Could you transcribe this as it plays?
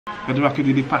You rock it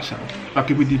with the passion, rock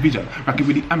it with the vision, rock it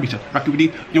with the ambition, rock it with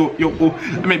the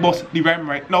let me bust the rhyme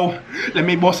right now. Let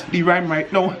me bust the rhyme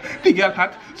right now. The girl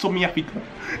hot, so me have to.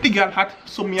 The girl hot,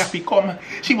 so me have to come.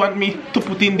 She want me to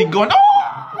put in the gun.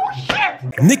 Oh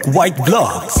shit! Nick White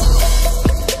Vlogs.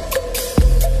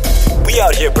 We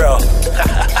out here, bro.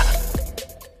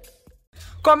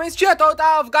 Coming straight out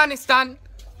of Afghanistan,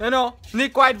 you know,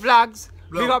 Nick White Vlogs.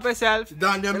 Big up yourself.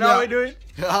 Damn them, you know what we doing?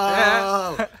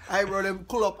 Yeah. I brought them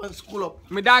cool up and school up.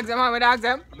 Me dogs them, me dogs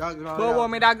them. Yeah.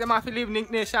 Me dogs them have to leave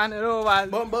Nick Nation, you know what?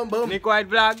 Boom, boom, boom. Nick White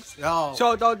Vlogs. Yeah.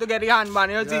 Shout out to get the handband,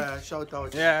 you know see? Yeah, shout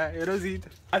out. Yeah, you know see it.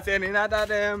 I say not that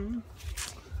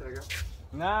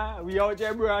nah, we out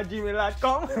here, bro, at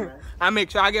gmail.com. And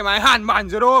make sure I get my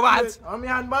handbands, you know what? I'm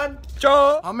your handband.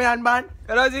 Show. I'm your handband.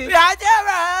 You know see? We out here,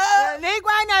 bro. Nick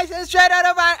White Nation straight out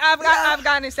of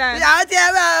Afghanistan. We out here,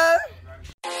 bro.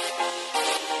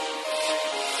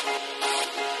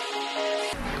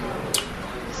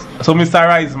 So Mr.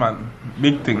 Rise man,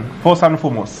 big thing. First and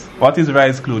foremost, what is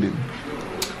Rise clothing?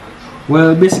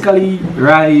 Well, basically,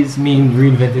 Rise means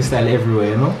reinventing style everywhere,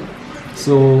 you know.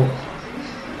 So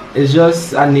it's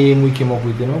just a name we came up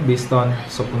with, you know, based on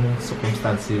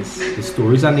circumstances, the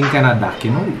stories, and then kind of dark,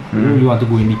 you know. We don't really want to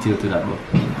go in detail to that, but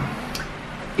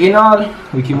in all,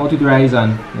 we came out with Rise,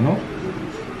 and you know,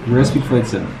 the rest speak for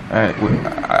itself. Alright,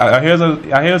 I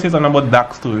hear you say something about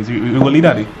dark stories. We will lead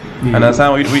at it. Yeah. And that's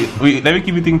how let me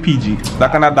keep it in PG.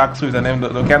 That kind of dark stories and then they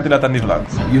can't tell that on the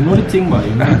vlogs. You know the thing, man.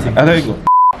 You know the thing. There you go.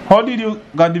 How did you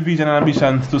got the vision and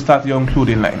ambition to start your own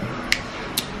clothing line?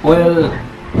 Well,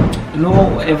 you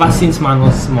know, ever since man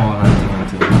was small and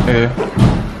thing.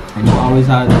 Yeah. You know, I always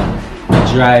had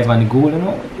the drive and the goal, you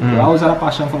know. I always had a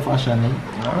passion for fashion, you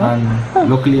know?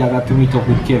 And luckily I got to meet up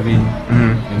with Kevin,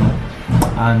 you know.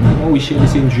 And you know, we share the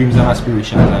same dreams and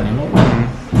aspirations, and you know,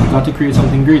 we got to create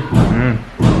something great.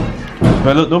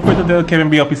 Well, don't forget to tell Kevin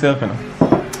be up yourself, you know.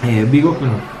 Yeah, big up, you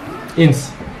know.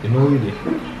 Ins, you know, really.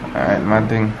 Alright, man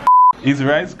thing. Is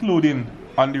Rise clothing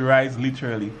on the rise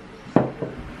literally?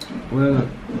 Well,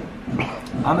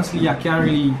 honestly, I can't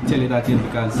really tell you that yet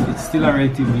because it's still a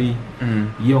relatively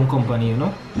young company, you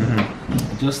know.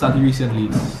 It just started recently.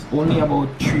 It's only about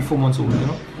 3-4 months old, you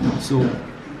know. So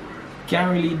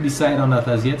can't really decide on that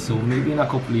as yet. So maybe in a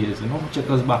couple of years, you know, check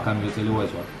us back and we'll tell you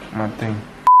what's what. Man thing.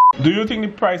 Do you think the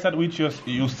price at which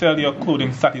you sell your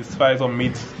clothing satisfies or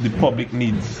meets the public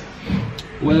needs?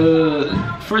 Well,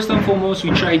 first and foremost,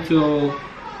 we try to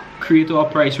create our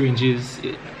price ranges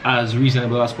as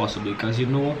reasonable as possible because you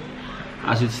know,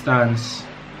 as it stands,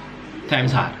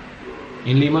 time's hard.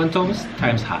 In layman terms,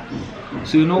 time's hard.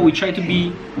 So you know, we try to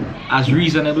be as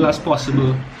reasonable as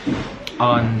possible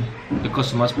on the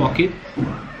customer's pocket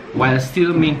while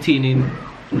still maintaining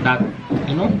that,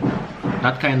 you know,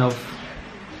 that kind of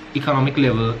economic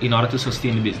level in order to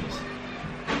sustain the business.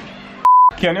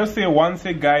 Can you say once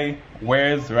a guy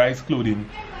wears Rise clothing,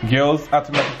 girls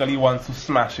automatically want to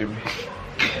smash him?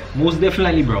 Most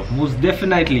definitely, bro. Most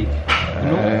definitely. You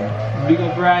know, big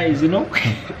up Rise, you know.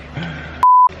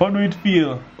 How do it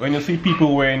feel when you see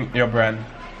people wearing your brand?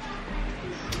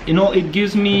 You know, it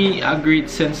gives me a great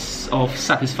sense of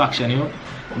satisfaction, you know,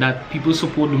 that people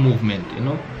support the movement, you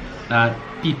know, that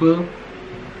people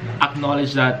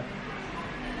acknowledge that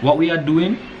what we are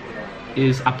doing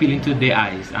is appealing to their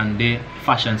eyes and their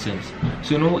fashion sense.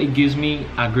 So, you know, it gives me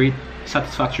a great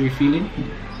satisfactory feeling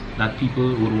that people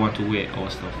would want to wear our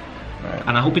stuff. Right.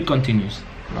 And I hope it continues.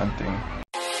 Man thing.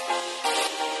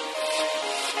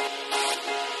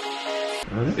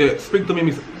 Yeah, speak to me,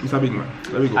 Mr. Big Man.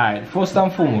 There we go. Alright, first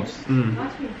and foremost,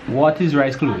 what is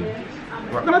Rise clothing?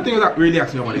 What kind of thing is that really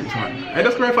asking about this, man? I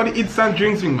just come for the eats and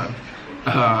drinks, big man.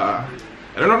 I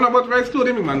don't know about Rise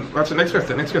clothing, big man. What's the next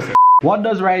question? Next question. What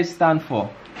does Rise stand for?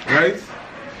 Rise?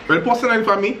 Well, personally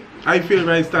for me, I feel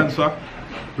Rise stands for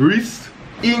risk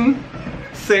in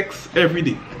sex every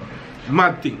day.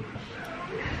 Mad thing.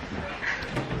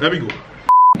 There we go.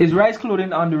 Is Rise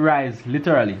clothing on the rise,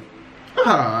 literally?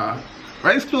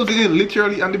 Rise clothing is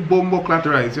literally on the bomb clat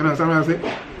rise. You know what I'm saying?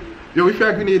 Yo, if you're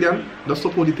a Grenadian, just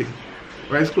support the thing.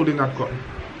 RiseClothing.com.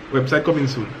 Website coming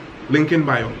soon. Link in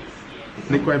bio.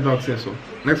 Nick White Vlog says so.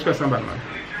 Next question, Batman.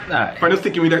 Alright. If I don't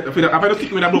stick with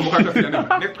that, bomb question,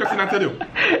 next question I tell you.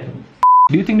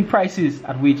 Do you think the prices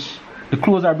at which the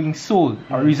clothes are being sold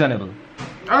are reasonable?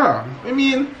 I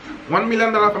mean, $1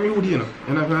 million for me hoodie, you know.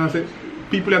 You know what I'm saying?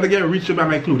 People have to get rich by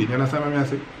my clothing. You understand what I'm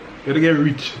saying? You have to get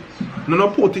rich. No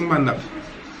poor thing, man. That.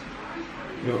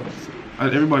 Yo,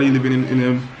 everybody living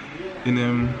in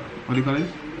what do you call it?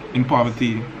 In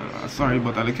poverty. Sorry,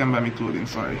 but I can't buy me clothing.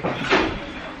 Sorry.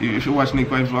 If you watch Nick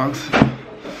White Vlogs,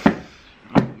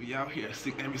 we out here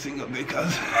sick every single day,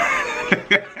 cause.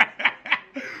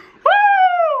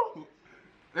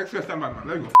 Next question, man.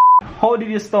 Let's go. How did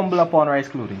you stumble upon Rice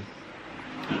Clothing?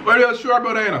 Well, you're sure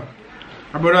about that, you know.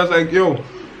 My brother's like, yo,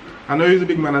 I know he's a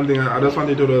big man and thing. I just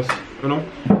wanted to just, you know,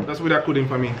 that's what that clothing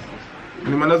for me.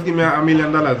 And the man just give me $1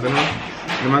 million, you know.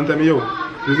 The man tell me, yo,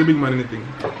 he's a big man and anything.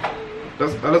 I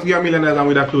just give $1 million and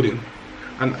with that clothing.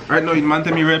 And right now, the man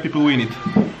tell me rare people win it.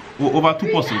 Over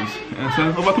 2 persons. So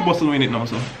over 2 persons win it now,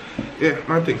 so. Yeah,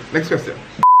 man thing. Next question.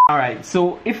 Alright,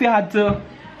 so if you had to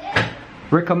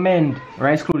recommend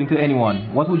Rice Clothing to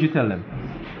anyone, what would you tell them?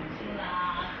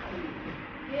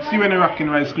 See when you're rocking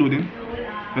Rice Clothing,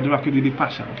 you rock it with the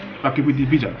passion, rock it with the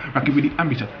vision, rock it with the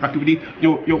ambition, rock it with the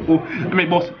let me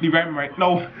bust the rhyme right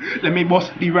now. Let me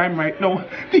bust the rhyme right now.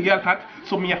 The girl hot,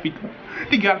 so me have it.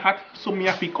 The girl hot, so me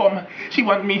have it come. She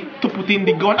want me to put in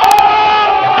the gun.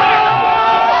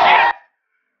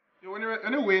 Yo, when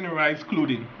you're wearing Rice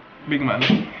Clothing, big man,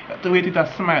 you have to wait it a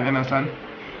smile, understand?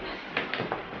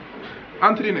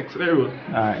 On to the next, there you go.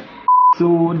 Alright.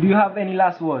 So do you have any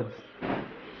last words?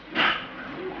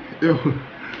 Yo,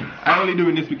 I'm only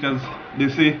doing this because they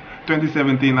say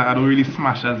 2017 I don't really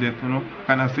smash as yet, you know,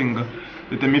 kind of single.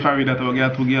 They tell me if I read that I will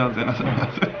get 2 girls and I said,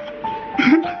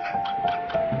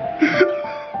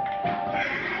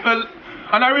 well,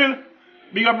 and I real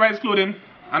big up Rice Clothing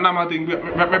and I'm thing,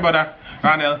 my brother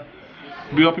Ranel,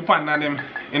 big up your partner and them,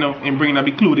 you know, in bringing a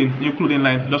big clothing, new clothing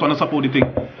line. Just want to support the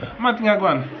thing. My thing I go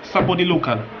on, support the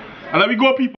local. And let me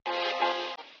go, people.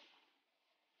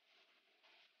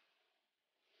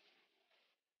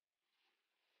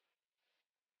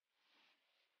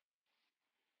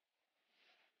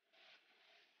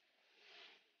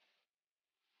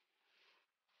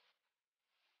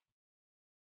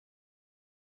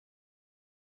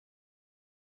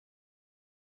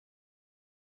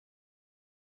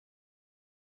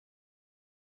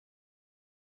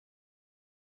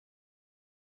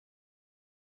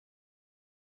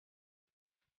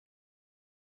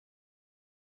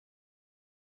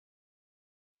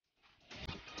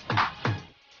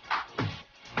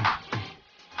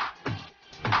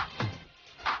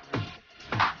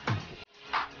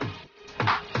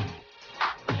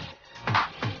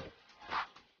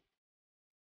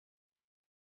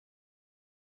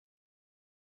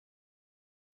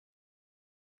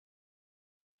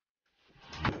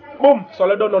 Boom!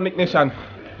 So I don't know Nick Nation.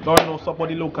 Don't know support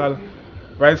the local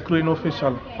Rice Clothing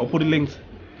official. I'll put the links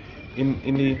in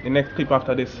the next clip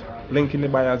after this. Link in the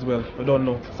bio as well. I don't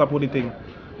know. Support the thing.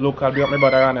 Local, be up my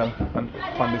brother Ranel and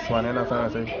fund this one. And that's what I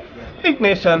say. Nick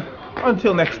Nation,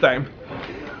 until next time.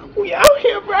 We out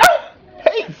here, bruh!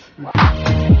 Peace!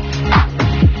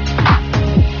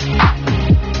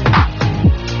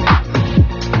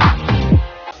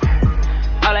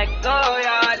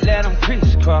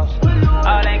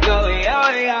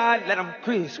 Let them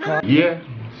crisscross. Yeah,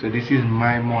 so this is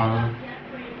my mall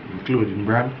clothing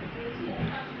brand.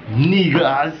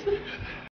 Niggas.